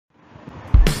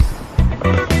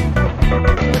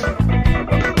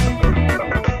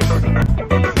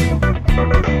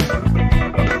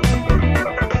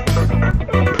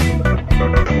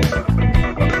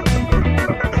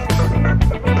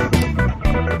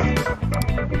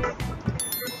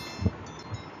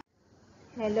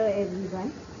Hello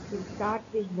everyone. We'll start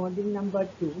with module number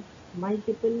 2,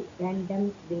 multiple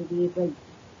random variables.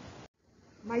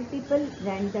 Multiple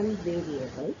random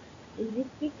variables. We'll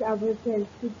restrict ourselves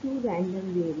to two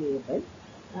random variables,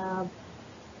 uh,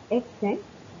 x and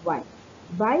y.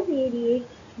 Bivariate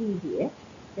Pdf,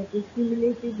 that is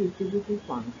cumulative distributive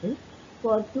function,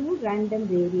 for two random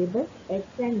variables x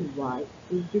and y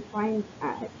is defined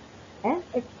as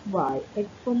fxy, x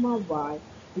comma y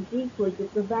is equal to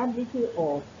probability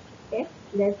of x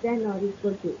less than or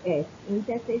equal to s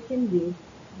intersection with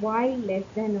y less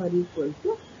than or equal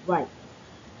to y.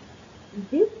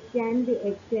 This can be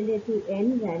extended to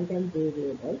n random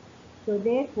variables. So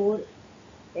therefore,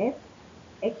 f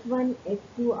x1,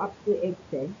 x2 up to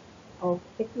xn of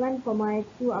x1,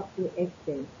 x2 up to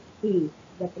xn is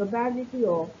the probability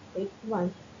of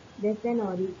x1 less than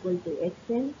or equal to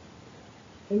xn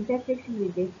intersection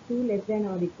with x2 less than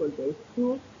or equal to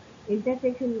x2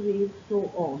 intersection with so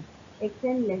on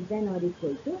xn less than or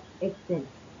equal to xn.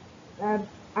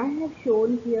 I have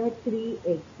shown here three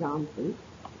examples.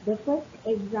 The first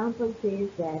example says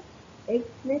that x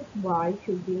plus y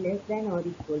should be less than or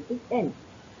equal to 10.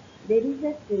 There is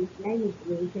a straight line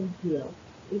equation here.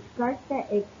 It cuts the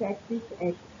x-axis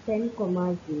at 10,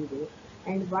 0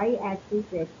 and y-axis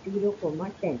at 0,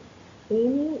 10.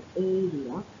 Any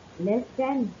area less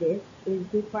than this is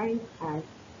defined as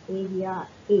area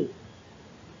A.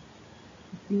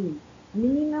 B.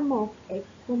 Minimum of x,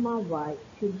 y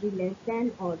should be less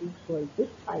than or equal to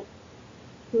 5.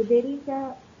 So there is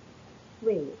a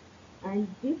square and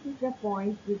this is the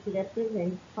point which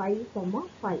represents 5,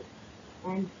 5.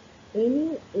 And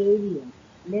any area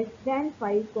less than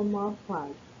 5,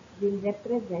 5 will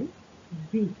represent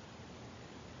B.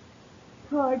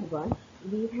 Third one,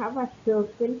 we have a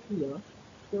circle here.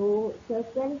 So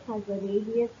circle has a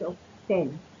radius of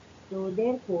 10. So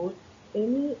therefore,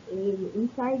 any area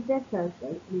inside the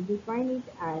circle, we define it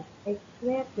as x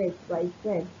square plus y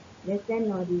square less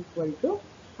than or equal to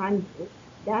 100.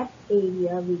 That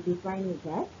area we define it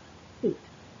as C.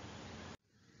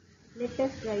 Let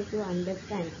us try to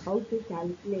understand how to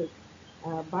calculate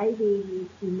bivariate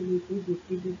cumulative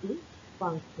distributive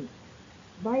function.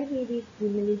 Bivariate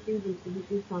cumulative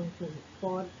distributive function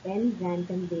for n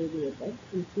random variables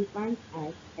is defined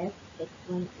as f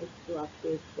x1 x2 up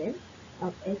to xn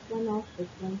of s1 of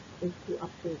x1 x2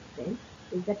 up to xn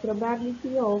is the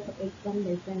probability of x1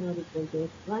 less than or equal to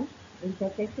x1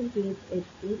 intersection with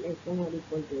x2 less than or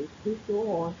equal to x2 so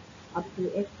on up to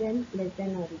xn less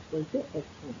than or equal to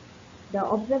xn. The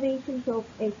observations of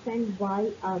x and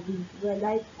y are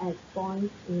visualized as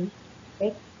points in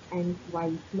x and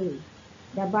y plane.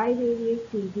 The bivariate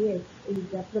Pdf is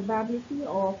the probability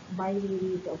of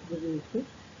bivariate observations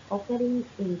occurring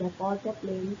in the quarter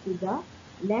plane to the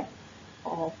left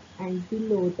of and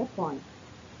below the point.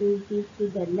 So it is to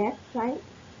the left side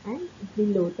and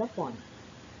below the point.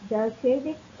 The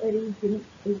shaded region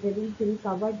is the region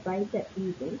covered by the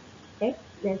event x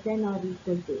less than or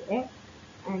equal to x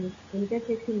and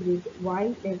intersection with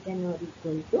y less than or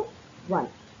equal to y.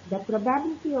 The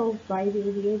probability of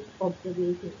bivariate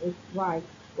observation xy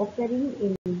occurring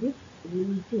in this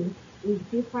region is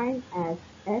defined as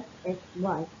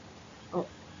fxy of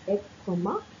x,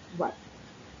 y.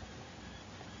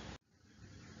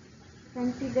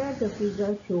 Consider the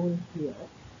figure shown here.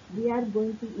 We are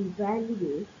going to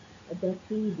evaluate the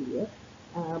Pdf,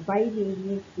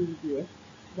 bivariate Pdf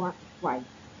twice.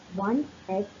 Once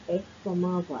at x,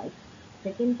 y,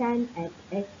 second time at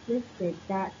x plus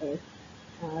delta s,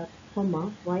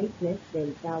 y plus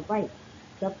delta y.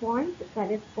 The point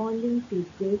corresponding to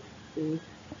this is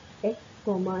x,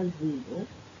 0.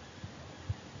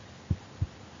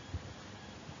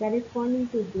 Corresponding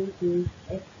to this is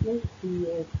x plus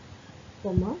dx,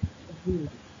 0.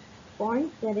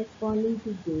 Point corresponding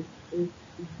to this is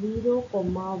 0,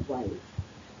 y.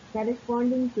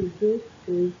 Corresponding to this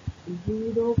is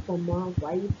 0,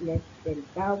 y plus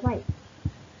delta y.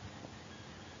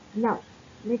 Now,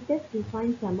 let us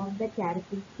define some of the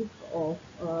characteristics of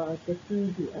the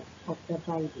Pdf of the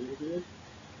bivariate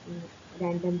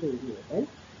random variable.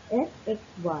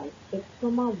 Fxy, x,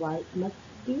 y must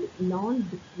be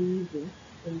non-decreasing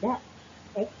in the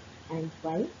x and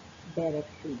y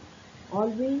direction.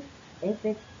 Always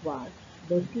fxy,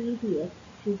 the Pdf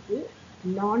should be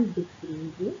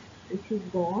non-decreasing, it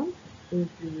should go on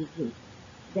increasing.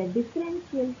 The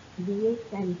differentials dx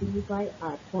and dy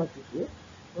are positive.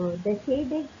 The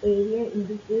shaded area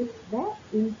indicates the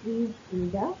increase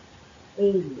in the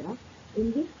area.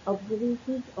 In this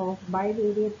observations of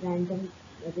bivariate random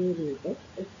variables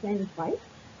x and y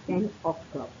can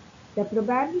occur. The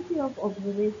probability of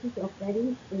observations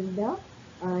occurring in the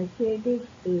shaded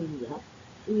area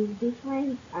is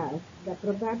defined as the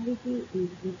probability is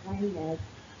defined as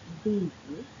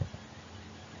dp,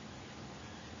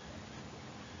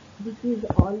 which is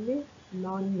always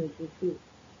non-negative.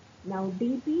 Now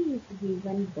dp is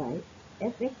given by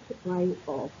fxy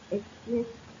of x plus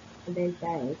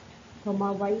delta x comma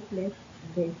y plus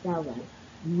delta y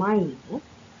minus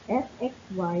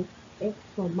fxy x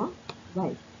comma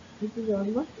y, which is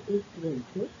almost equal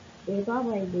to delta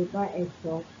by delta x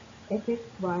of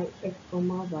fxy x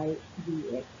comma y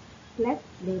dx plus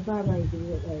delta by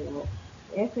delta of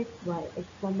fxy x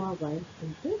comma y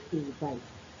into dy.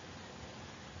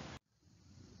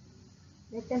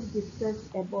 Let us discuss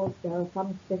about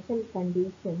some special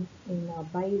conditions in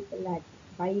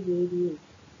bivariate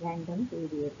random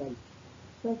variable.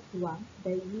 First one,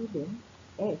 the event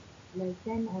x less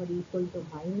than or equal to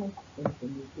minus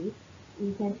infinity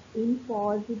is an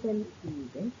impossible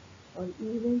event or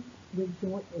event with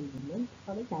no element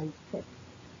or a null set.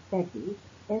 That is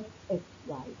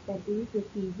fxy, that is the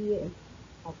CDS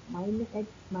of minus x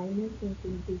minus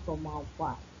infinity comma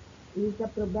y is the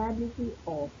probability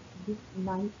of this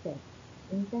null set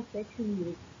intersection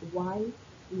with y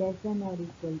less than or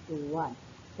equal to 1,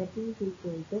 that is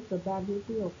equal to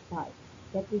probability of phi,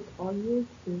 that is always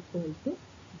equal to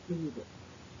 0.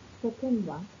 Second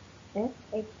one,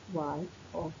 fxy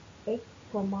of x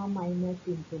comma minus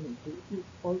infinity is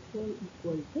also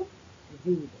equal to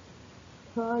 0.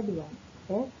 Third one,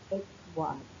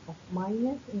 fxy of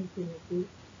minus infinity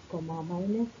comma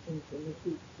minus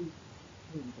infinity is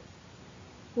 0.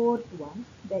 Fourth one,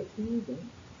 the event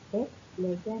x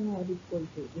less than or equal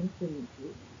to infinity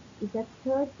is a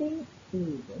certain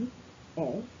event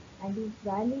s and is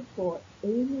valid for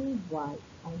any y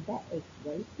on the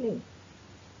xy plane.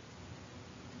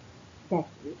 That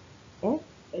is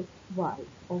fxy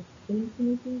of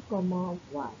infinity comma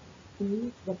y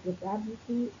is the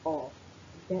probability of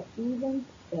the event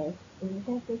s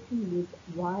intersection with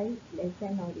y less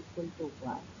than or equal to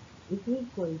y is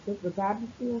equal to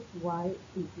probability of y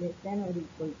is less than or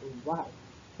equal to y,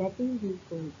 that is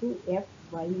equal to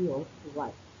fy of y.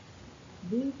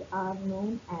 These are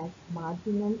known as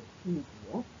marginal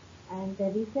CDF and the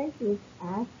result is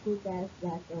as good as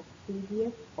that of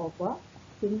CDF of a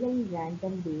single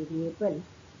random variable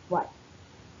y.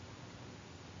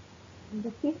 And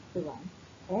the fifth one,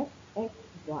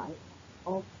 fxy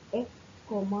of x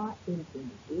comma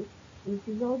infinity, which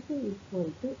is also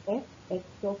equal to fx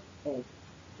of x.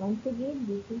 Once again,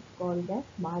 this is called as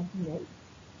marginal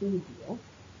CDF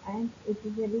and it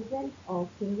is a result of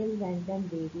single random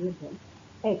variable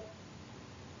x.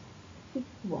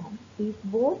 Sixth one, if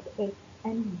both x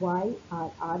and y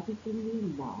are arbitrarily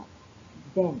large,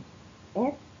 then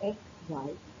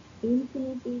fxy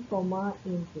infinity comma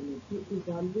infinity is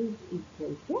always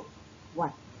equal to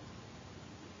 1.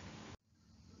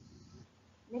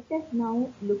 Let us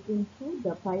now look into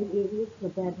the bivariate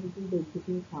probability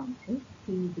density function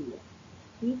PDF.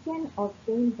 We can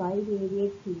obtain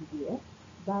bivariate PDF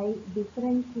by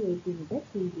differentiating the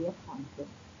PDF function.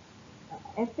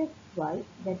 Fxy,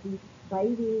 that is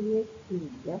bivariate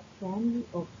PDF, can be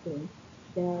obtained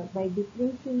by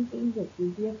differentiating the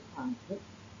PDF function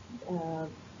uh,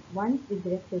 once with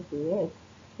respect to x,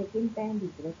 second time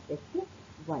with respect to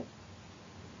y.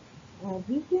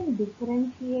 We can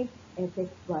differentiate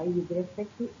fxy with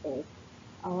respect to x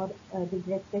or with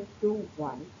respect to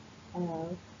y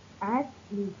as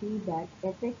we see that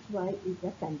fxy is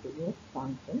a continuous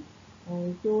function.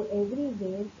 So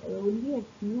everywhere, only a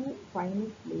few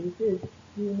finite places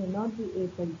you may not be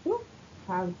able to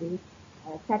have this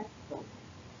such one.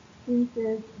 Since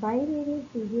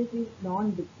bivariate series is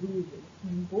non-decreasing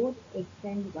in both x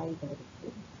and y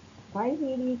direction,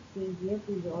 bivariate PDF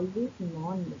is always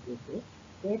non-negative.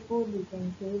 Therefore, we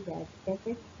can say that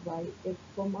fxy x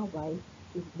comma y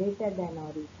is greater than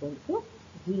or equal to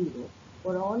 0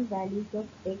 for all values of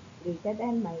x greater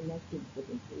than minus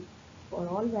infinity, for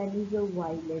all values of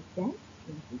y less than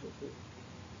infinity.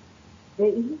 The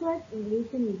inverse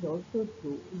relation is also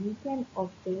true. We can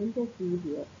obtain the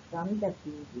PDF from the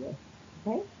PDF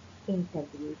by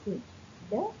integrating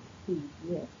the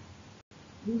PDF.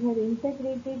 We have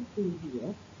integrated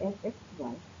PDF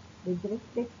fxy with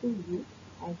respect to u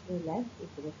as well as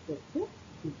with respect to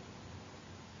v.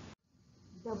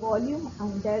 The volume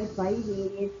under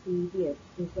bivariate PDF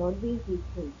is always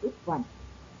equal to 1.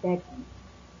 That is,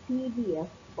 PDF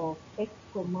of x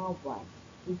comma y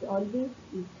is always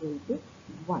equal to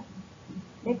 1.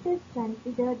 Let us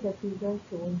consider the figure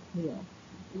shown here.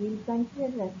 We will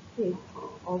consider a strip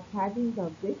of having a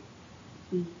width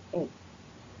dx.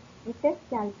 Let us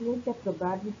calculate the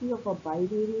probability of a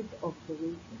bivariate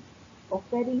observation.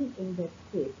 occurring in the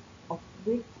strip of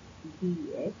width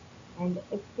dx and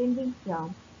extending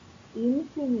from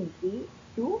infinity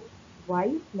to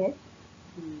y plus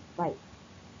dy.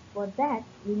 For that,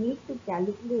 we need to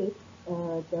calculate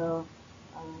the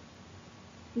uh,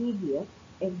 PDF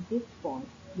at this point,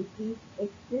 which is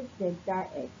x plus delta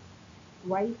x,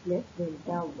 y plus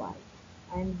delta y.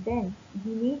 And then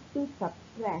we need to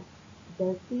subtract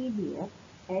the CDF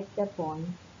at the point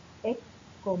x,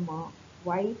 comma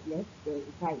y plus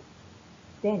y.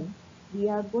 Then we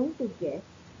are going to get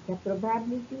the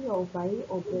probability of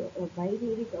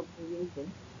bivariate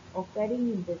observation occurring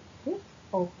in the strip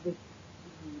of the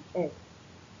S.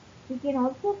 We can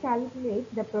also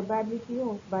calculate the probability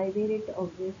of bivariate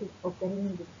observation occurring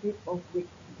in the strip of width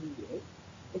dA,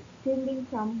 extending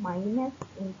from minus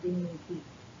infinity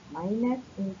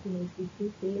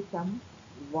to say some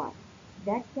y.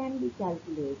 That can be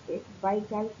calculated by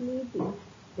calculating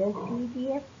the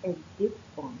CDF at this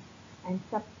point and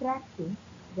subtracting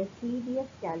the CDF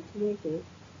calculated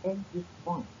at this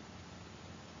point.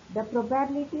 The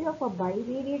probability of a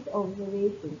bivariate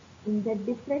observation in the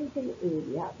differential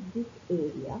area, this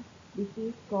area, which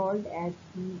is called as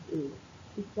dA,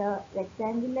 is a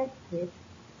rectangular strip,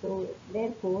 so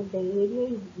therefore the area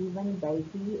is given by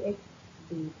dx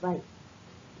dy,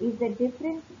 is the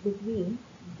difference between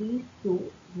these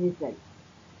two results.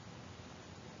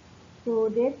 So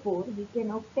therefore we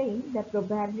can obtain the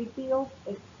probability of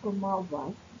x,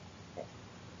 y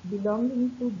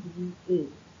belonging to dA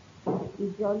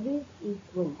is always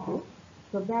equal to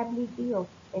probability of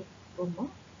x,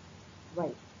 y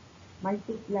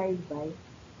multiplied by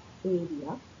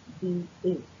area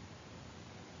dA.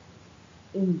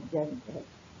 In general,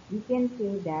 we can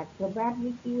say that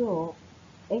probability of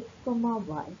x,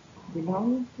 y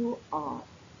belonging to R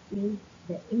is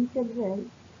the integral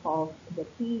of the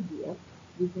PDF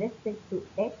with respect to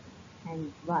x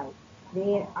and y,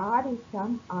 where R is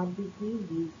some arbitrary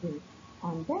region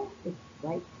on the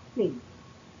xy plane.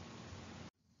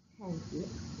 Thank you.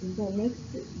 In the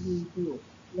next video,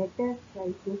 let us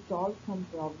try to solve some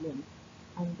problems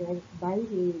under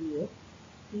bivariate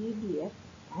PDF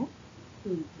and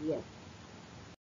PDF.